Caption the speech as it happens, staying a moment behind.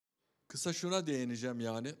Kısa şuna değineceğim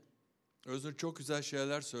yani. Özgür çok güzel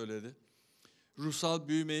şeyler söyledi. Ruhsal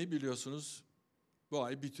büyümeyi biliyorsunuz bu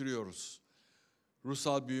ay bitiriyoruz.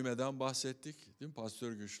 Ruhsal büyümeden bahsettik, değil mi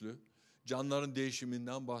Pastör Güçlü? Canların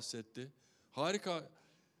değişiminden bahsetti. Harika,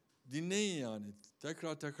 dinleyin yani.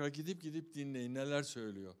 Tekrar gidip dinleyin neler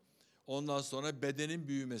söylüyor. Ondan sonra bedenin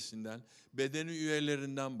büyümesinden, bedenin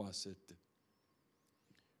üyelerinden bahsetti.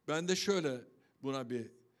 Ben de şöyle buna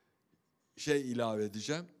bir şey ilave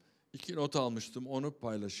edeceğim. 2 not almıştım, onu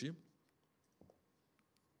paylaşayım.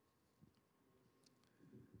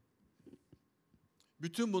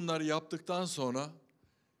 Bütün bunları yaptıktan sonra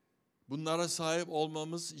bunlara sahip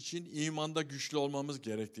olmamız için imanda güçlü olmamız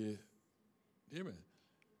gerektiği, değil mi?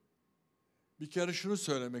 Bir kere şunu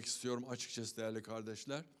söylemek istiyorum açıkçası değerli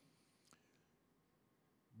kardeşler.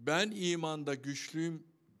 Ben imanda güçlüyüm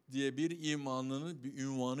diye bir imanlının bir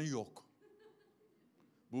ünvanı yok.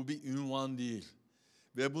 Bu bir ünvan değil.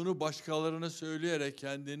 Ve bunu başkalarına söyleyerek,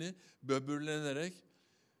 kendini böbürlenerek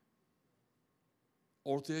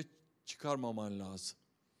ortaya çıkarmaman lazım.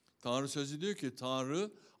 Tanrı sözü diyor ki,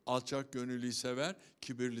 Tanrı alçak gönüllüyü sever,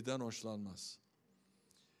 kibirliden hoşlanmaz.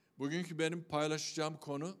 Bugünkü benim paylaşacağım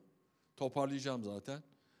konu, toparlayacağım zaten.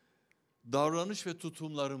 Davranış ve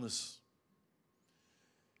tutumlarımız.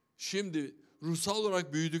 Şimdi ruhsal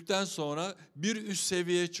olarak büyüdükten sonra bir üst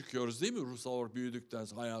seviyeye çıkıyoruz değil mi? Ruhsal olarak büyüdükten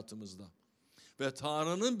sonra hayatımızda. Ve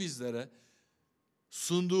Tanrı'nın bizlere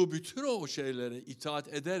sunduğu bütün o şeylere itaat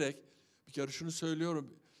ederek, bir kere şunu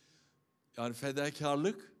söylüyorum, yani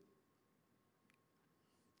fedakarlık,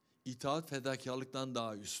 itaat fedakarlıktan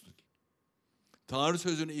daha üstün. Tanrı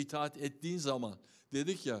sözüne itaat ettiğin zaman,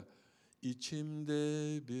 dedik ya,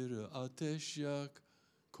 içimde bir ateş yak,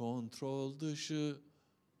 kontrol dışı.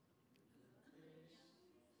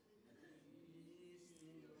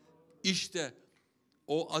 İşte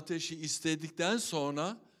o ateşi istedikten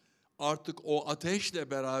sonra artık o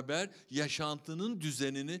ateşle beraber yaşantının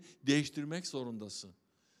düzenini değiştirmek zorundasın.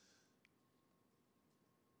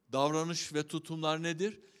 Davranış ve tutumlar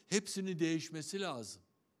nedir? Hepsinin değişmesi lazım.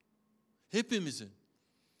 Hepimizin.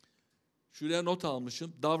 Şuraya not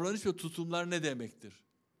almışım. Davranış ve tutumlar ne demektir?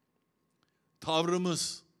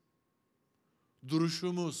 Tavrımız,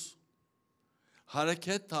 duruşumuz,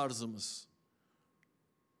 hareket tarzımız,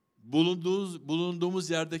 bulunduğumuz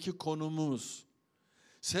yerdeki konumumuz,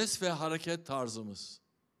 ses ve hareket tarzımız,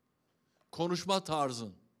 konuşma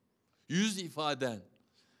tarzın, yüz ifaden.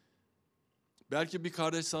 Belki bir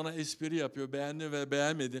kardeş sana espri yapıyor, beğendi ve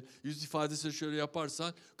beğenmedi. Yüz ifadesi şöyle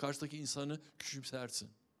yaparsan karşıdaki insanı küçümsersin.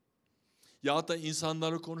 Yahut da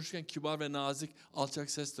insanları konuşurken kibar ve nazik,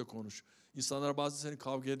 alçak sesle konuş. İnsanlar bazen seni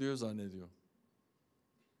kavga ediyor zannediyor.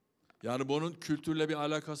 Yani bunun kültürle bir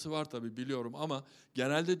alakası var tabii biliyorum ama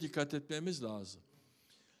genelde dikkat etmemiz lazım.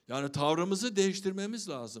 Yani tavrımızı değiştirmemiz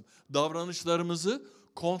lazım. Davranışlarımızı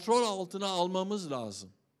kontrol altına almamız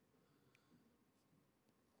lazım.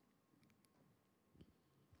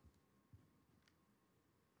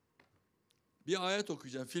 Bir ayet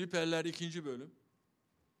okuyacağım. Filiperler 2. bölüm.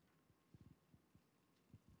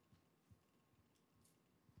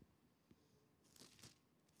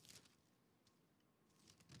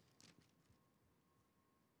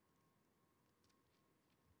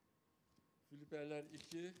 Filiperler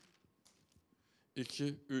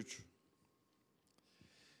 2:3.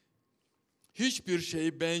 Hiçbir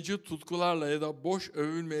şeyi bencil tutkularla ya da boş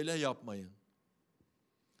övülmeyle yapmayın.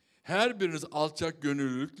 Her biriniz alçak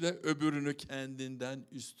gönüllülükle öbürünü kendinden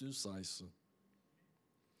üstün saysın.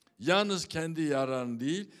 Yalnız kendi yararını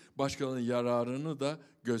değil, başkalarının yararını da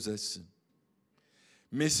gözetsin.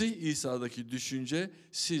 Mesih İsa'daki düşünce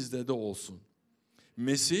sizde de olsun.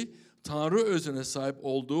 Mesih, Tanrı özüne sahip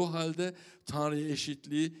olduğu halde Tanrı'ya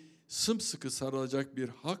eşitliği sımsıkı sarılacak bir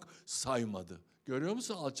hak saymadı. Görüyor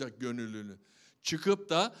musun alçak gönüllülüğünü? Çıkıp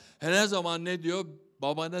da her zaman ne diyor?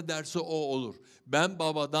 Baba ne derse o olur. Ben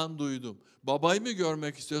babadan duydum. Babayı mı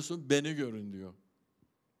görmek istiyorsun? Beni görün diyor.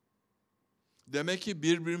 Demek ki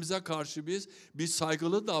birbirimize karşı biz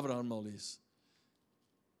saygılı davranmalıyız.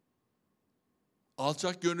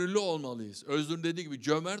 Alçak gönüllü olmalıyız. Özgür'ün dediği gibi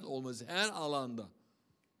cömert olmalıyız her alanda.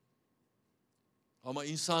 Ama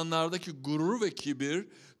insanlardaki gurur ve kibir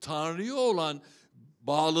Tanrı'ya olan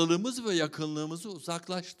bağlılığımız ve yakınlığımızı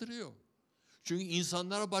uzaklaştırıyor. Çünkü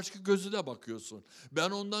insanlara başka gözüyle bakıyorsun.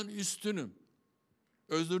 Ben ondan üstünüm.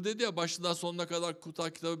 Özgür dedi ya başından sonuna kadar kutsal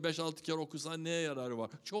kitabı 5-6 kere okusan neye yararı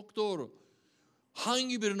var? Çok doğru.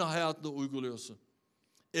 Hangi birini hayatında uyguluyorsun?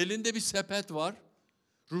 Elinde bir sepet var.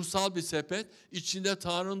 Ruhsal bir sepet. İçinde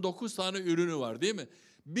Tanrı'nın 9 tane ürünü var değil mi?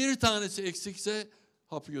 Bir tanesi eksikse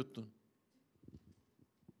hapı yuttun.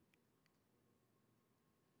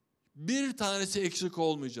 Bir tanesi eksik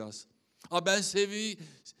olmayacağız. Ben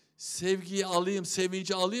sevgiyi alayım,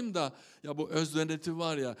 sevinci alayım da ya bu öz yönetim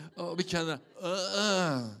var ya bir kenara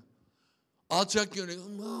alçak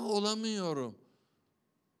gönüllü olamıyorum.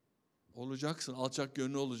 Olacaksın, alçak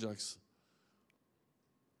gönüllü olacaksın.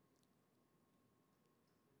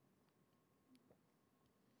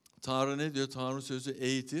 Tanrı ne diyor? Tanrı sözü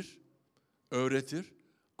eğitir, öğretir,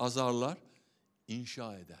 azarlar,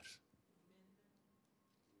 inşa eder.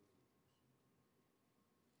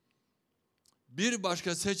 Bir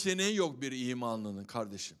başka seçeneği yok bir imanlının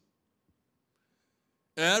kardeşim.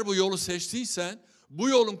 Eğer bu yolu seçtiysen bu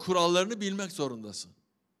yolun kurallarını bilmek zorundasın.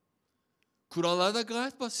 Kurallar da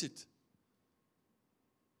gayet basit.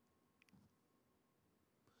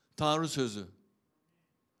 Tanrı sözü.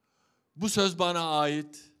 Bu söz bana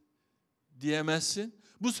ait diyemezsin.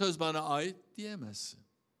 Bu söz bana ait diyemezsin.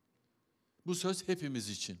 Bu söz hepimiz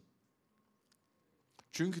için.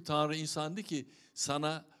 Çünkü Tanrı insandı ki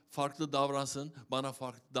sana farklı davransın, bana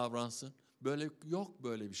farklı davransın. Böyle yok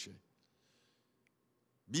böyle bir şey.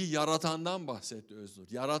 Bir yaratandan bahsetti Öznur.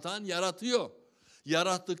 Yaratan yaratıyor.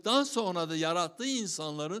 Yarattıktan sonra da yarattığı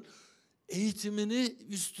insanların eğitimini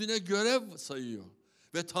üstüne görev sayıyor.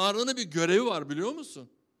 Ve Tanrı'nın bir görevi var biliyor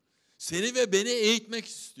musun? Seni ve beni eğitmek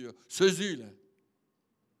istiyor sözüyle.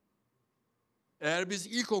 Eğer biz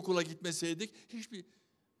ilkokula gitmeseydik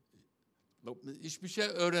hiçbir şey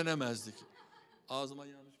öğrenemezdik. Ağzıma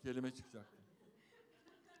yanlış kelime çıkacaktı.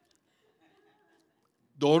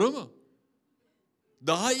 Doğru mu?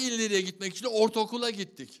 Daha ileriye gitmek için ortaokula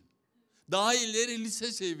gittik. Daha ileri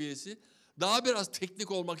lise seviyesi. Daha biraz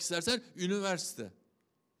teknik olmak istersen üniversite.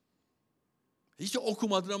 Hiç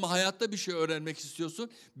okumadın ama hayatta bir şey öğrenmek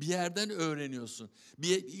istiyorsun. Bir yerden öğreniyorsun.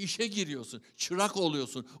 Bir işe giriyorsun. Çırak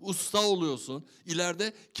oluyorsun. Usta oluyorsun.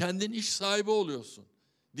 İleride kendin iş sahibi oluyorsun.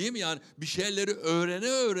 Değil mi? Yani bir şeyleri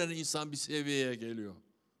öğrene insan bir seviyeye geliyor.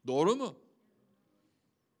 Doğru mu?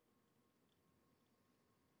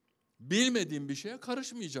 Bilmediğin bir şeye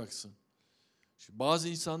karışmayacaksın. Şimdi bazı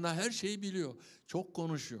insanlar her şeyi biliyor. Çok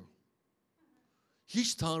konuşuyor.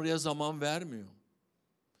 Hiç Tanrı'ya zaman vermiyor.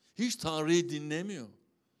 Hiç Tanrı'yı dinlemiyor.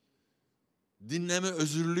 Dinleme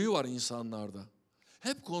özürlüğü var insanlarda.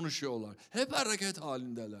 Hep konuşuyorlar. Hep hareket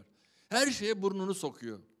halindeler. Her şeye burnunu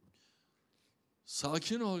sokuyor.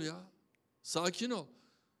 Sakin ol ya. Sakin ol.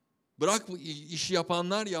 Bırak bu işi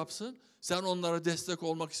yapanlar yapsın. Sen onlara destek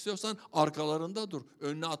olmak istiyorsan arkalarında dur.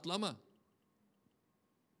 Önüne atlama.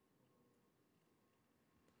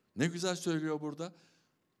 Ne güzel söylüyor burada.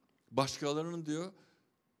 Başkalarının diyor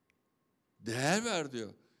değer ver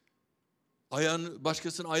diyor.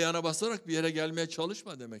 Başkasının ayağına basarak bir yere gelmeye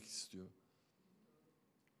çalışma demek istiyor.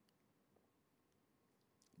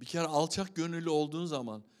 Bir kere alçak gönüllü olduğun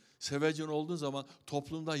zaman, sevecen olduğun zaman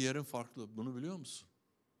toplumda yerin farklı. Bunu biliyor musun?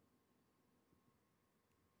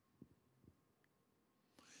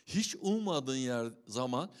 Hiç ummadığın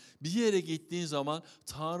zaman, bir yere gittiğin zaman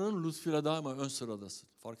Tanrı'nın lütfuyla daima ön sıradasın.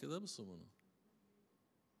 Fark eder misin bunu?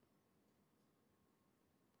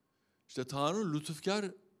 İşte Tanrı'nın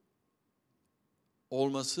lütufkar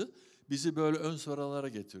olması bizi böyle ön sıralara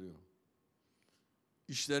getiriyor.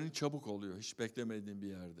 İşlerin çabuk oluyor, hiç beklemediğin bir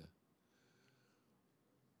yerde.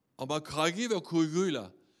 Ama kaygı ve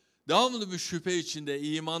kuyguyla, devamlı bir şüphe içinde,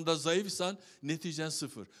 imanda zayıfsan neticen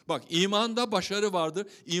sıfır. Bak, imanda başarı vardır,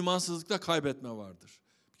 imansızlıkta kaybetme vardır.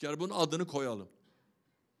 Bir kere bunun adını koyalım.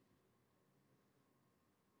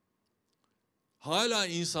 Hala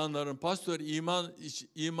insanların pastör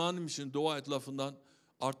imanım için dua et lafından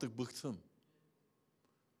artık bıktım.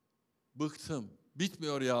 Bıktım.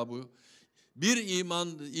 Bitmiyor ya bu. Bir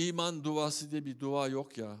iman duası diye bir dua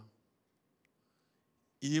yok ya.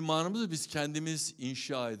 İmanımızı biz kendimiz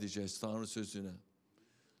inşa edeceğiz Tanrı sözüne.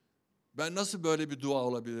 Ben nasıl böyle bir dua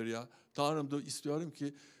olabilir ya? Tanrım istiyorum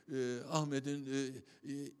ki Ahmet'in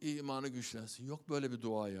imanı güçlensin. Yok böyle bir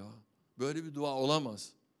dua ya. Böyle bir dua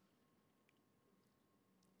olamaz.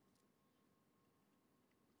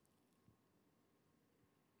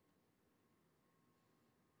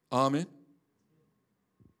 Amin.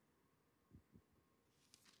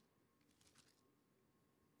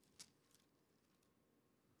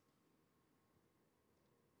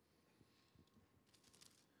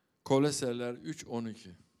 Kolosyalılar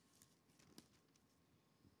 3:12.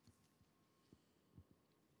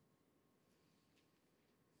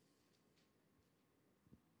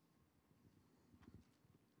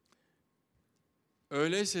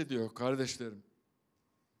 Öyleyse diyor kardeşlerim.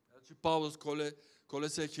 Pavlus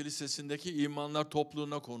NehirKilisesindeki imanlar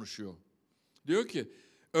topluluğuna konuşuyor. Diyor ki,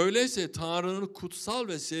 öyleyse Tanrı'nın kutsal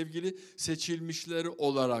ve sevgili seçilmişleri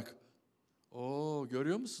olarak,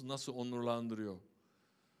 görüyor musun nasıl onurlandırıyor?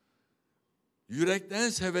 Yürekten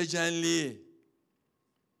sevecenliği.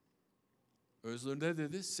 Özgür ne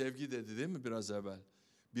dedi? Sevgi dedi değil mi biraz evvel?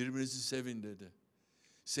 Birbirinizi sevin dedi.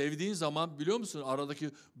 Sevdiğin zaman biliyor musun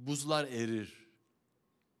aradaki buzlar erir.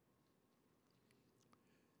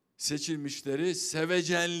 Seçilmişleri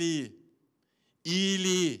sevecenliği,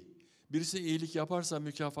 iyiliği. Birisi iyilik yaparsa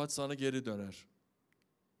mükafat sana geri döner.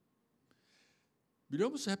 Biliyor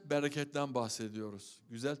musun hep bereketten bahsediyoruz.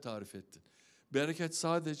 Güzel tarif ettin. Bereket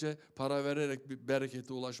sadece para vererek bir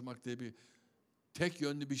berekete ulaşmak diye bir tek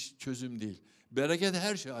yönlü bir çözüm değil. Bereket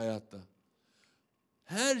her şey hayatta.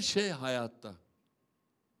 Her şey hayatta.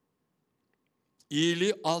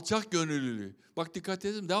 İyiliği, alçak gönüllülüğü. Bak dikkat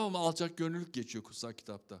edin devamlı alçak gönüllülük geçiyor kutsal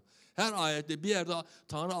kitapta. Her ayette bir yerde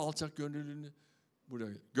Tanrı alçak gönüllülüğünü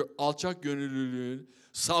buraya alçak gönüllülüğün,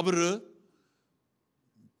 sabrı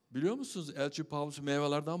biliyor musunuz? Elçi Pavlus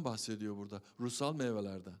meyvelerden bahsediyor burada. Ruhsal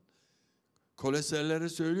meyvelerden. Koleserlere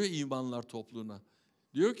söylüyor imanlar topluluğuna.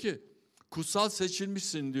 Diyor ki kutsal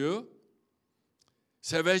seçilmişsin diyor.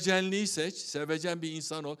 Sevecenliği seç. Sevecen bir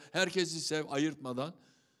insan ol. Herkesi sev ayırtmadan.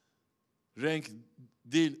 Renk,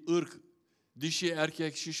 dil, ırk, dişi,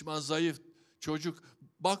 erkek, şişman, zayıf, çocuk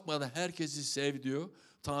bakmadan herkesi sev diyor.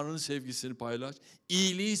 Tanrı'nın sevgisini paylaş.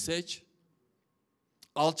 İyiliği seç.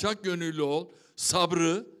 Alçak gönüllü ol.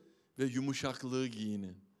 Sabrı ve yumuşaklığı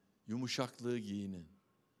giyinin. Yumuşaklığı giyinin.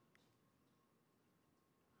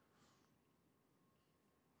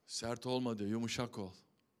 Sert olma diyor, yumuşak ol.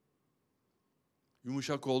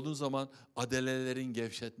 Yumuşak olduğun zaman adelelerin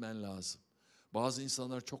gevşetmen lazım. Bazı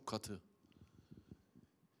insanlar çok katı.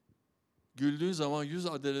 Güldüğün zaman 100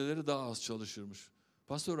 adeleleri daha az çalışırmış.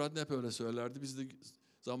 Pastör Hamdi hep öyle söylerdi. Biz de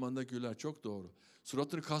zamanında güler. Çok doğru.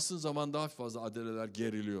 Suratını kastığın zaman daha fazla adeleler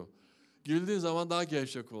geriliyor. Güldüğün zaman daha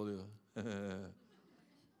gevşek oluyor.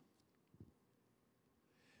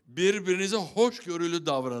 Birbirinize hoşgörülü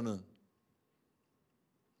davranın.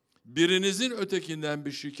 Birinizin ötekinden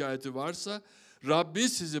bir şikayeti varsa Rabbi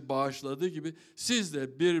sizi bağışladığı gibi siz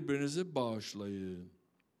de birbirinizi bağışlayın.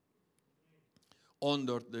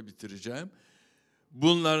 14 ile bitireceğim.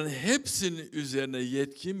 Bunların hepsinin üzerine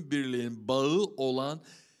yetkin birliğin bağı olan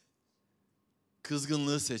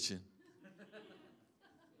kızgınlığı seçin.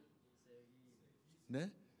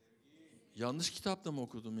 Ne? Yanlış kitapta mı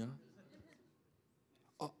okudum ya?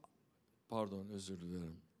 Pardon, özür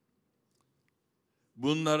dilerim.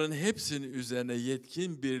 Bunların hepsinin üzerine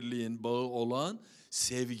yetkin birliğin bağı olan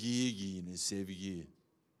sevgiyi giyinin, sevgiyi.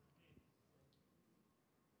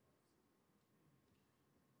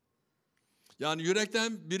 Yani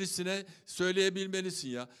yürekten birisine söyleyebilmelisin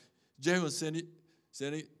ya. Ceyhun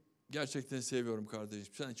seni gerçekten seviyorum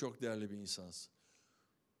kardeşim. Sen çok değerli bir insansın.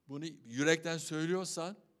 Bunu yürekten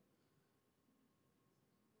söylüyorsan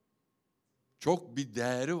çok bir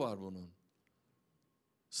değeri var bunun.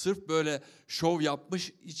 Sırf böyle şov yapmış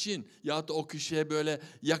için ya da o kişiye böyle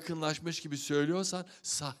yakınlaşmış gibi söylüyorsan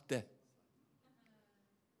sahte.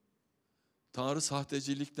 Tanrı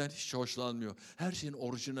sahtecilikten hiç hoşlanmıyor. Her şeyin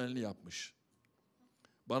orijinalini yapmış.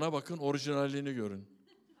 Bana bakın, orijinalliğini görün.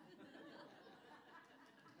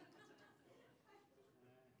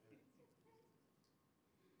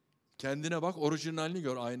 Kendine bak, orijinalini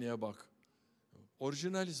gör, aynaya bak.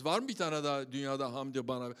 Orijinaliz. Var mı bir tane daha dünyada Hamdi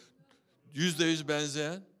bana %100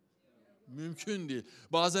 benzeyen? Mümkün değil.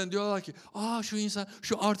 Bazen diyorlar ki, şu insan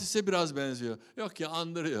şu artiste biraz benziyor. Yok ya,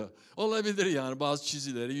 andırıyor. Olabilir yani bazı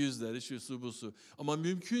çizileri, yüzleri, şusu busu. Ama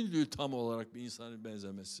mümkün değil tam olarak bir insanın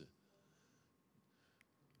benzemesi.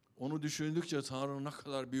 Onu düşündükçe Tanrı'nın ne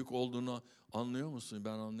kadar büyük olduğunu anlıyor musun? Ben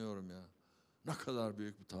anlıyorum ya. Ne kadar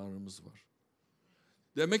büyük bir Tanrımız var.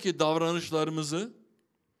 Demek ki davranışlarımızı,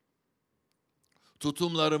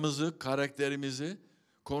 tutumlarımızı, karakterimizi,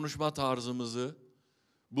 konuşma tarzımızı,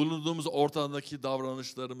 bulunduğumuz ortamdaki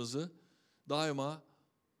davranışlarımızı daima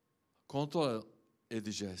kontrol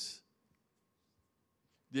edeceğiz.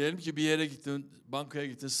 Diyelim ki bir yere gittin, bankaya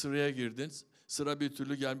gittin, sıraya girdin. Sıra bir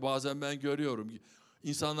türlü gelmiyor. Bazen ben görüyorum.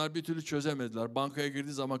 İnsanlar bir türlü çözemediler. Bankaya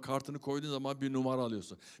girdiği zaman, kartını koyduğun zaman bir numara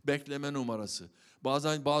alıyorsun. Bekleme numarası.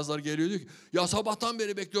 Bazen bazılar geliyor diyor ki, ya sabahtan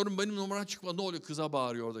beri bekliyorum, benim numaram çıkmadı. Ne oluyor? Kıza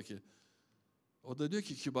bağırıyor oradaki. O da diyor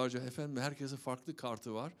ki kibarca, efendim herkesin farklı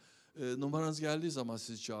kartı var. Numaranız geldiği zaman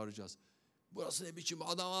sizi çağıracağız. Burası ne biçim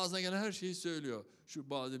adam, ağzına gelen her şeyi söylüyor. Şu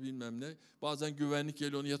bazı bilmem ne. Bazen güvenlik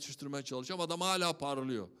geliyor, onu yatıştırmaya çalışıyor ama adam hala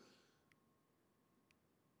parlıyor.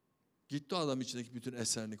 Gitti o adam içindeki bütün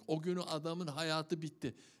esenlik. O günü adamın hayatı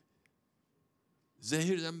bitti.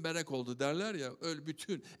 Zehir zemberek oldu derler ya. Öyle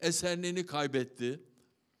bütün esenliğini kaybetti.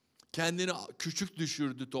 Kendini küçük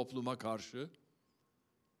düşürdü topluma karşı.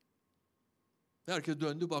 Herkes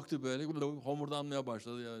döndü baktı böyle homurdanmaya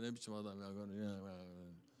başladı. Ya ne biçim adam ya.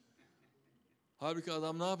 Halbuki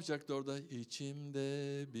adam ne yapacaktı orada?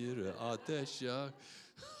 İçimde bir ateş yak.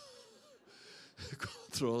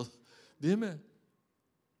 Kontrol. Değil mi?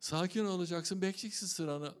 Sakin olacaksın, bekleyeceksin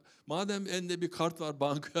sıranı. Madem elinde bir kart var,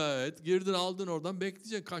 bankaya et. Girdin aldın oradan,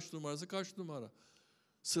 bekleyeceksin kaç numarası kaç numara.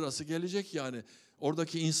 Sırası gelecek yani.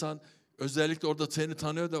 Oradaki insan özellikle orada seni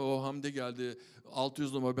tanıyor da o Hamdi geldi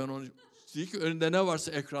 600 numara ben onu... Değil ki önünde ne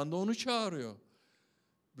varsa ekranda onu çağırıyor.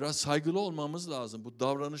 Biraz saygılı olmamız lazım. Bu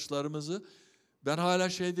davranışlarımızı ben hala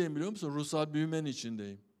şeydeyim biliyor musun? Ruhsal büyümenin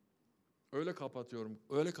içindeyim. Öyle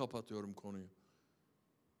kapatıyorum konuyu.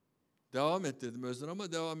 Devam et dedim Özden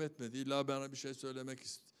ama devam etmedi. İlla bana bir şey söylemek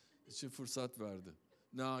için fırsat verdi.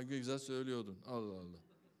 Ne güzel söylüyordun. Allah Allah.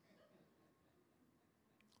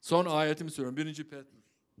 Son ayetimi söylüyorum. 1. Petrus.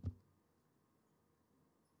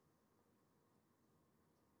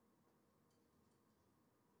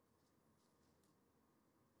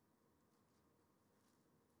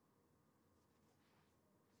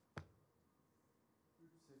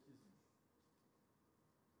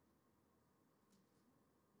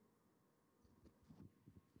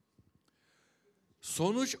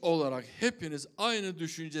 Sonuç olarak hepiniz aynı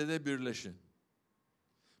düşüncede birleşin.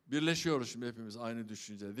 Birleşiyoruz şimdi hepimiz aynı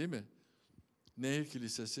düşüncede değil mi?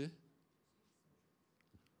 NehirKilisesi.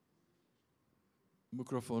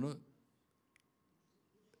 Mikrofonu.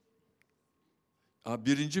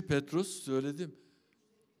 1. Petrus söyledim.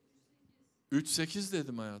 3:8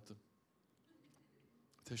 dedim hayatım.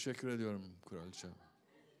 Teşekkür ediyorum kraliçem.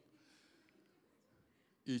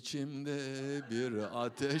 İçimde bir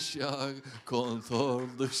ateş yak,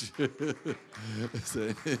 kontrol dışı.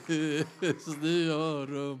 Seni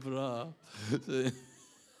istiyorum Rab.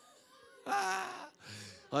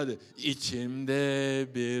 Hadi.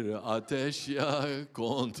 İçimde bir ateş yak,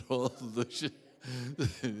 kontrol dışı.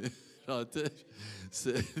 Ateş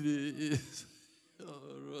seni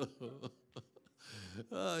istiyorum.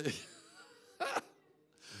 Ay.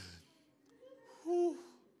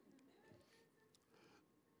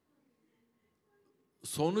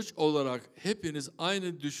 Sonuç olarak hepiniz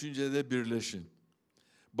aynı düşüncede birleşin.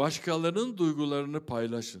 Başkalarının duygularını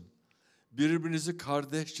paylaşın. Birbirinizi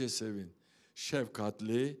kardeşçe sevin.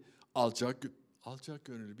 Şefkatli, alçak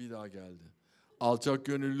gönüllü bir daha geldi. Alçak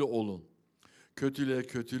gönüllü olun. Kötülüğe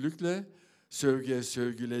kötülükle, sevgiye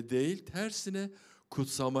sevgiyle değil, tersine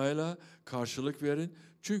kutsamayla karşılık verin.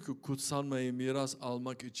 Çünkü kutsanmayı miras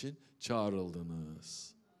almak için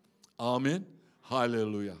çağrıldınız. Amin.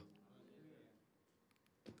 Haleluya.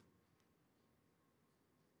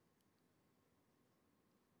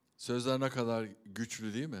 Sözler ne kadar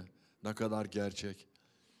güçlü değil mi? Ne kadar gerçek.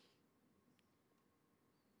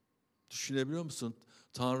 Düşünebiliyor musun?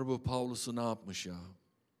 Tanrı bu Pavlus'u ne yapmış ya?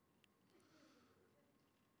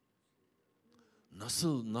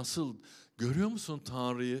 Nasıl görüyor musun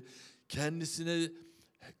Tanrı'yı? Kendisine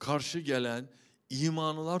karşı gelen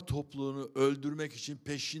imanlılar topluluğunu öldürmek için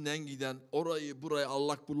peşinden giden, orayı burayı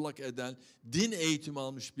allak bullak eden, din eğitimi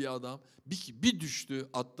almış bir adam. Bir düştü,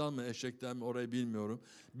 attan mı eşekten mi orayı bilmiyorum.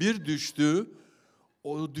 Bir düştü,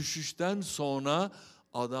 o düşüşten sonra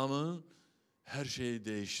adamın her şeyi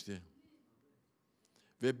değişti.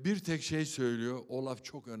 Ve bir tek şey söylüyor, o laf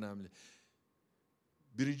çok önemli.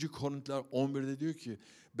 1. Korintiler 11'de diyor ki,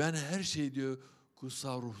 ben her şeyi diyor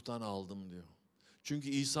kutsal ruhtan aldım diyor. Çünkü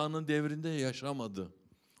İsa'nın devrinde yaşamadı.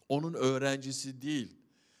 Onun öğrencisi değil.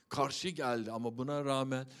 Karşı geldi ama buna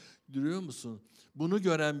rağmen görüyor musun? Bunu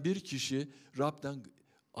gören bir kişi Rab'den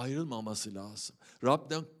ayrılmaması lazım.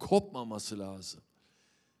 Rab'den kopmaması lazım.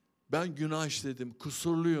 Ben günah işledim,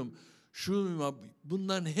 kusurluyum.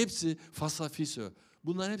 Bunların hepsi fasafiso.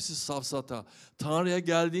 Bunların hepsi safsata. Tanrı'ya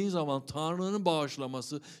geldiğin zaman Tanrı'nın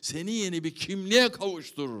bağışlaması seni yeni bir kimliğe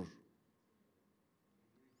kavuşturur.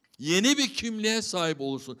 Yeni bir kimliğe sahip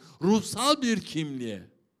olursun. Ruhsal bir kimliğe.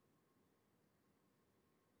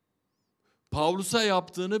 Pavlus'a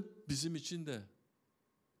yaptığını bizim için de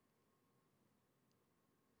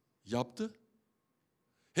yaptı.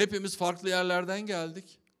 Hepimiz farklı yerlerden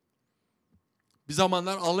geldik. Bir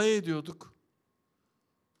zamanlar alay ediyorduk.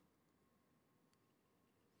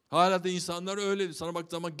 Hala da insanlar öyle. Sana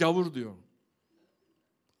baktığı zaman gavur diyor.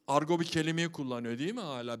 Argo bir kelimeyi kullanıyor değil mi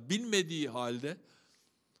hala? Bilmediği halde.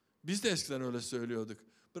 Biz de eskiden öyle söylüyorduk.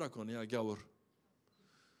 Bırak onu ya gavur.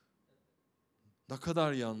 Ne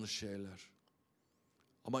kadar yanlış şeyler.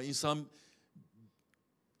 Ama insan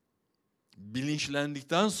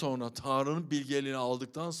bilinçlendikten sonra, Tanrı'nın bilgeliğini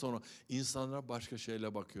aldıktan sonra insanlara başka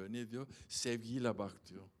şeyle bakıyor. Ne diyor? Sevgiyle bak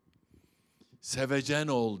diyor. Sevecen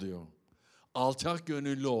ol diyor. Alçak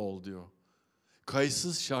gönüllü ol diyor.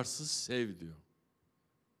 Kayıtsız şartsız sev diyor.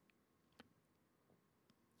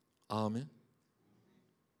 Amin.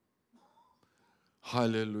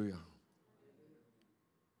 Haleluya.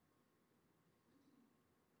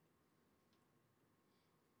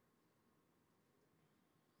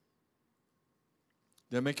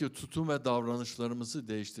 Demek ki tutum ve davranışlarımızı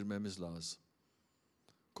değiştirmemiz lazım.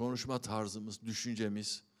 Konuşma tarzımız,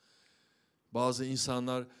 düşüncemiz. Bazı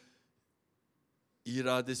insanlar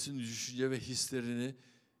iradesini, düşünce ve hislerini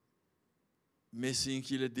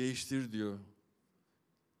Mesih'inkiyle değiştir diyor.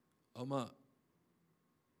 Ama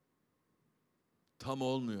tam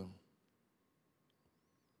olmuyor.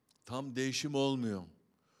 Tam değişim olmuyor.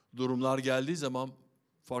 Durumlar geldiği zaman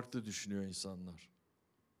farklı düşünüyor insanlar.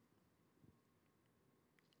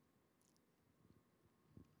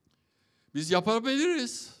 Biz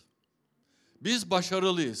yapabiliriz. Biz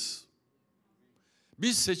başarılıyız.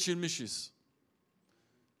 Biz seçilmişiz.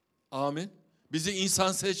 Amin. Bizi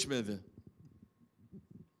insan seçmedi.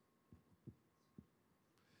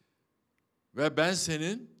 Ve ben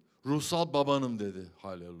senin ruhsal babanım dedi.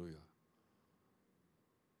 Haleluya.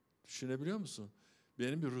 Düşünebiliyor musun?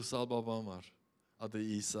 Benim bir ruhsal babam var. Adı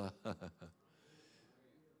İsa.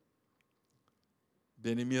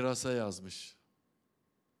 Beni mirasa yazmış.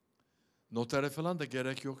 Notere falan da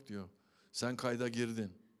gerek yok diyor. Sen kayda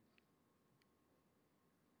girdin.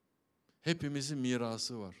 Hepimizin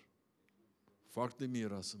mirası var. Farklı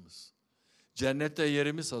mirasımız. Cennette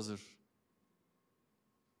yerimiz hazır.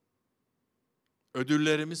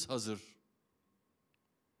 Ödüllerimiz hazır.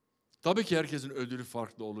 Tabii ki herkesin ödülü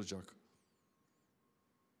farklı olacak.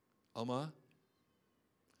 Ama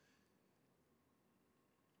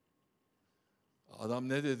adam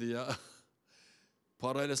ne dedi ya?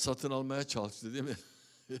 Parayla satın almaya çalıştı değil mi?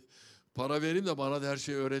 Para vereyim de bana da her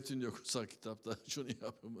şeyi öğretin diyor kutsal kitapta. Şunu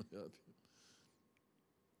yapın, bunu yapın.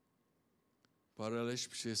 Parayla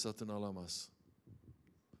hiçbir şey satın alamaz.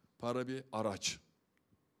 Para bir araç.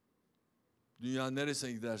 Dünya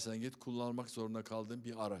neresine gidersen git kullanmak zorunda kaldığın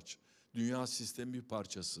bir araç. Dünya sistemin bir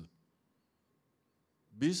parçası.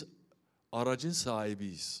 Biz aracın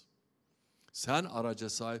sahibiyiz. Sen araca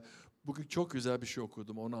sahip. Bugün çok güzel bir şey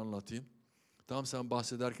okudum, onu anlatayım. Tam sen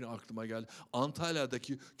bahsederken aklıma geldi.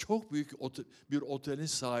 Antalya'daki çok büyük bir otelin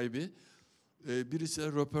sahibi birisiyle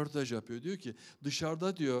röportaj yapıyor. Diyor ki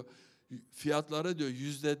dışarıda diyor fiyatlara diyor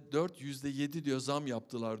 %4, %7 diyor zam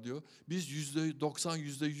yaptılar diyor. Biz %90,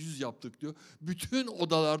 %100 yaptık diyor. Bütün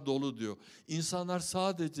odalar dolu diyor. İnsanlar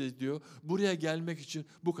sadece diyor buraya gelmek için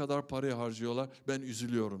bu kadar parayı harcıyorlar. Ben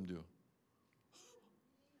üzülüyorum diyor.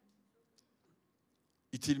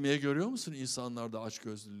 İtilmeye görüyor musun insanlarda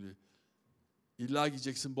açgözlülüğü? İlla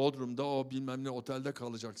gideceksin Bodrum'da o bilmem ne otelde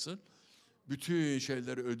kalacaksın. Bütün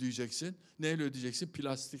şeyleri ödeyeceksin. Neyle ödeyeceksin?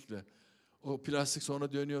 Plastikle. O plastik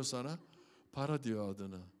sonra dönüyor sana. Para diyor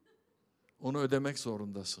adını. Onu ödemek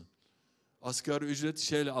zorundasın. Asgari ücret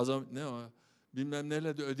şeyle ne o? Bilmem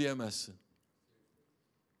neyle de ödeyemezsin.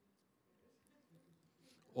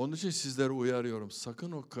 Onun için sizleri uyarıyorum.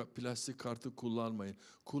 Sakın o plastik kartı kullanmayın.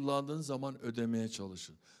 Kullandığın zaman ödemeye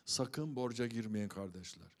çalışın. Sakın borca girmeyin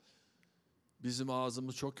kardeşler. Bizim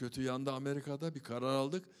ağzımız çok kötü yandı Amerika'da. Bir karar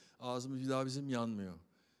aldık. Ağzımız bir daha bizim yanmıyor.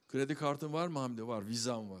 Kredi kartın var mı Hamdi? Var.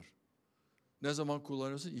 Vizam var. Ne zaman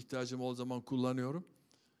kullanıyorsun? İhtiyacım olduğu zaman kullanıyorum.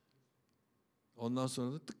 Ondan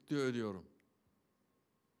sonra da tık diye ödüyorum.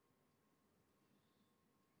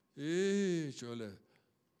 Hiç öyle.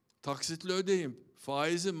 Taksitle ödeyeyim.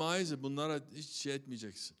 Maizi bunlara hiç şey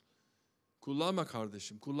etmeyeceksin. Kullanma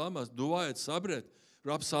kardeşim. Kullanma. Dua et, sabret.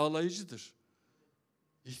 Rab sağlayıcıdır.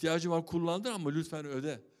 İhtiyacın var kullandın ama lütfen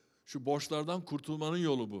öde. Şu borçlardan kurtulmanın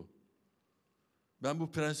yolu bu. Ben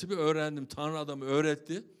bu prensibi öğrendim. Tanrı adamı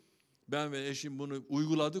öğretti. Ben ve eşim bunu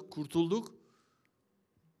uyguladık, kurtulduk.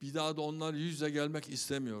 Bir daha da onlar yüz yüze gelmek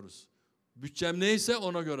istemiyoruz. Bütçem neyse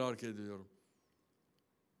ona göre hareket ediyorum.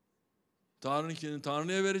 Tanrı'nkini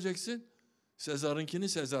Tanrı'ya vereceksin. Sezar'ınkini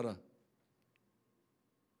Sezar'a.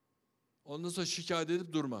 Ondan sonra şikayet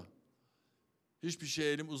edip durma. Hiçbir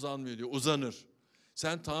şey elim uzanmıyor diyor. Uzanır.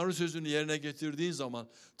 Sen Tanrı sözünü yerine getirdiğin zaman,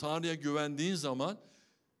 Tanrı'ya güvendiğin zaman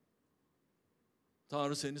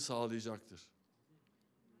Tanrı seni sağlayacaktır.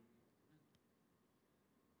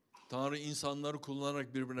 Tanrı insanları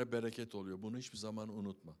kullanarak birbirine bereket oluyor. Bunu hiçbir zaman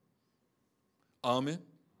unutma. Amin.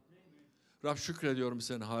 Rab şükrediyorum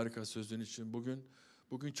senin harika sözün için.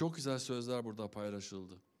 Bugün çok güzel sözler burada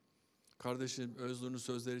paylaşıldı. Kardeşim Özgür'ün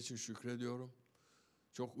sözleri için şükrediyorum.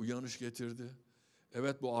 Çok uyanış getirdi.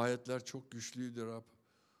 Evet bu ayetler çok güçlüydü Rab.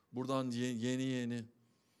 Buradan yeni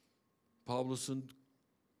Pavlus'un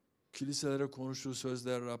kiliselere konuştuğu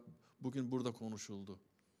sözler Rab bugün burada konuşuldu.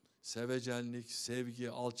 Sevecenlik, sevgi,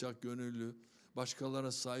 alçak gönüllü,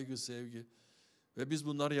 başkalarına saygı, sevgi. Ve biz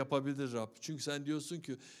bunları yapabiliriz Rab. Çünkü sen diyorsun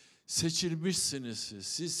ki seçilmişsiniz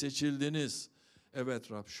siz seçildiniz.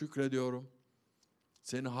 Evet Rab, şükrediyorum.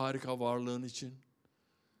 Senin harika varlığın için.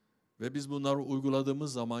 Ve biz bunları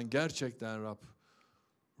uyguladığımız zaman gerçekten Rab,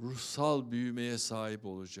 ruhsal büyümeye sahip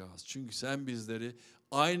olacağız. Çünkü sen bizleri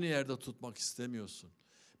aynı yerde tutmak istemiyorsun.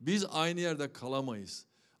 Biz aynı yerde kalamayız.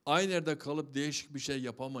 Aynı yerde kalıp değişik bir şey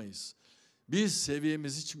yapamayız. Biz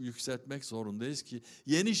seviyemizi için yükseltmek zorundayız ki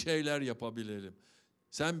yeni şeyler yapabilelim.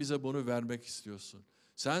 Sen bize bunu vermek istiyorsun.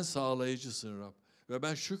 Sen sağlayıcısın Rab. Ve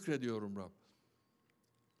ben şükrediyorum Rab.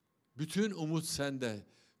 Bütün umut sende.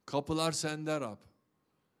 Kapılar sende Rab.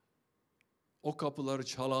 O kapıları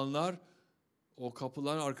çalanlar, o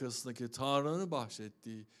kapıların arkasındaki Tanrı'nın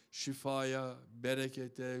bahşettiği şifaya,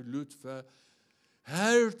 berekete, lütfe,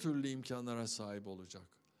 her türlü imkanlara sahip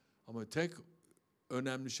olacak. Ama tek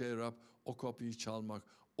önemli şey Rab, o kapıyı çalmak,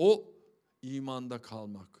 o imanda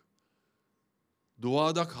kalmak,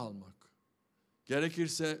 duada kalmak.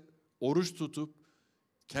 Gerekirse oruç tutup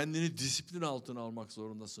kendini disiplin altına almak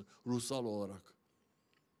zorundasın ruhsal olarak.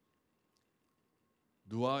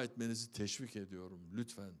 Dua etmenizi teşvik ediyorum.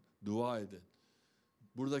 Lütfen dua edin.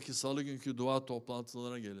 Buradaki salı günkü dua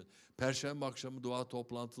toplantılarına gelin. Perşembe akşamı dua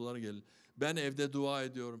toplantılarına gelin. Ben evde dua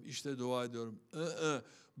ediyorum, işte dua ediyorum.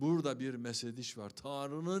 Burada bir mesediş var.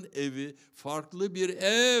 Tanrı'nın evi farklı bir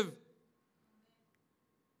ev.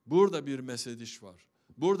 Burada bir mesediş var.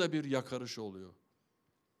 Burada bir yakarış oluyor.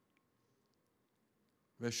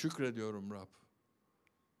 Ve şükrediyorum Rab.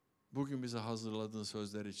 Bugün bize hazırladığın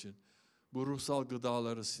sözler için bu ruhsal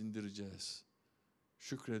gıdaları sindireceğiz.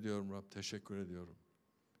 Şükrediyorum Rab, teşekkür ediyorum.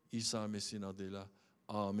 İsa Mesih'in adıyla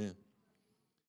amin.